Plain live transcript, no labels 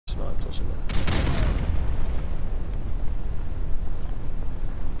or something.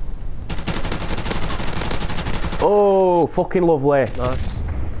 Oh, fucking lovely. Nice.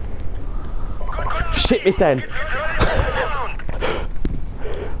 Shit me then.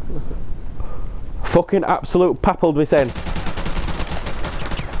 Fucking absolute pappled me then.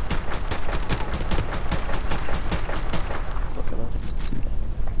 Fucking hell.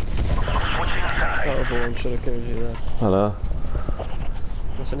 That other one should have killed you there. Hello.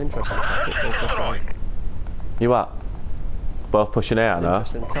 That's an interesting tactic, both push right. You what? Both pushing out now?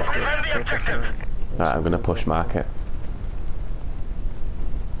 Interesting tactic, both push right. Right, I'm gonna push market.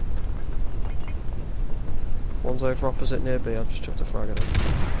 One's over opposite near B, I've just chucked a frag at him.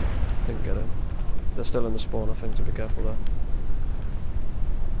 Didn't get him. They're still in the spawn, I think, so be careful there.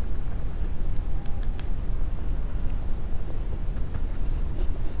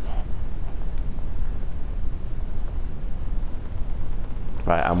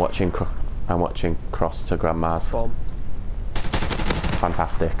 Right, I'm watching cross to Grandma's. Bomb.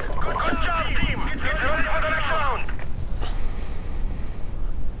 Fantastic. Good job, team! Get ready for the next round!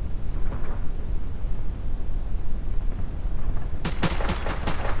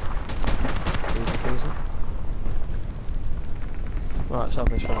 Easy peasy. Right,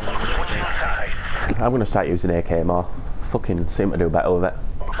 South is fine. I'm gonna start using AK more. Fucking seem to do better with it.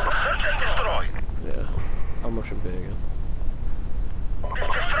 Search and destroy! Yeah. I'm rushing B again. Destroy the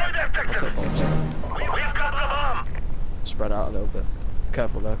I'll objective! take bombs. We've got the bomb! Spread out a little bit.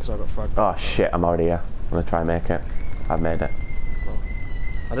 Careful there, because I've got frag. Oh shit, I'm already here. I'm gonna try and make it. I've made it. Oh.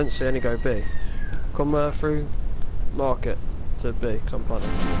 I didn't see any go B. Come through market to B, because I'm planning.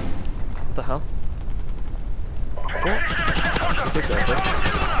 What the hell? What? You did go B.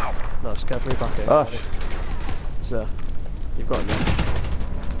 Nice, carefully back in. Oh, It's there. You've got him there.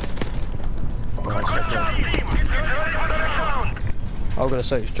 Nice, Good job, team! Get ready for the next round! I was going to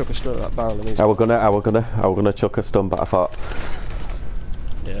say, just chuck a stun at that barrel and he's... I was gonna chuck a stun, but I thought,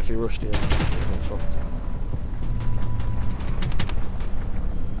 Yeah, if he rushed in, he's fucked.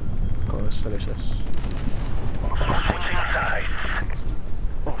 Come on, let's finish this. Switching sides!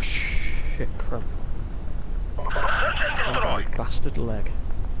 Oh shit, cramp. Search and destroy! Bastard leg.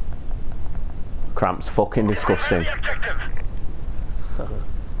 cramp's fucking disgusting. The objective!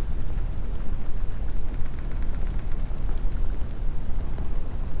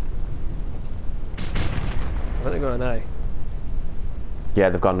 I think they got an A. Yeah,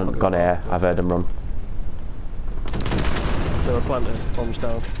 they've gone here. I've heard them run. They were planting, bombs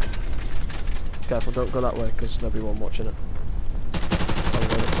down. Careful, don't go that way, because there'll be one watching it.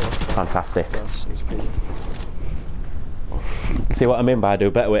 Fantastic. Nice, easy peasy. See what I mean by I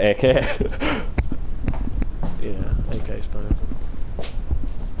do better with AK? Yeah, AK's better.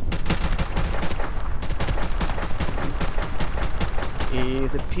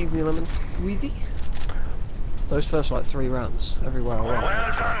 Is it peasy lemon squeezy? Those first like 3 rounds, everywhere I went.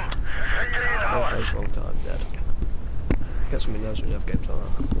 Well done! Victory is ours! Always wrong time, dead. Gets on my nerves when you have games like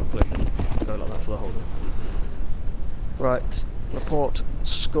that. Luckily, go like that for the whole day. Right, report,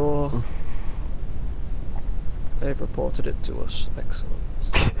 score. They've reported it to us.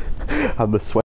 Excellent. I'm the sweat.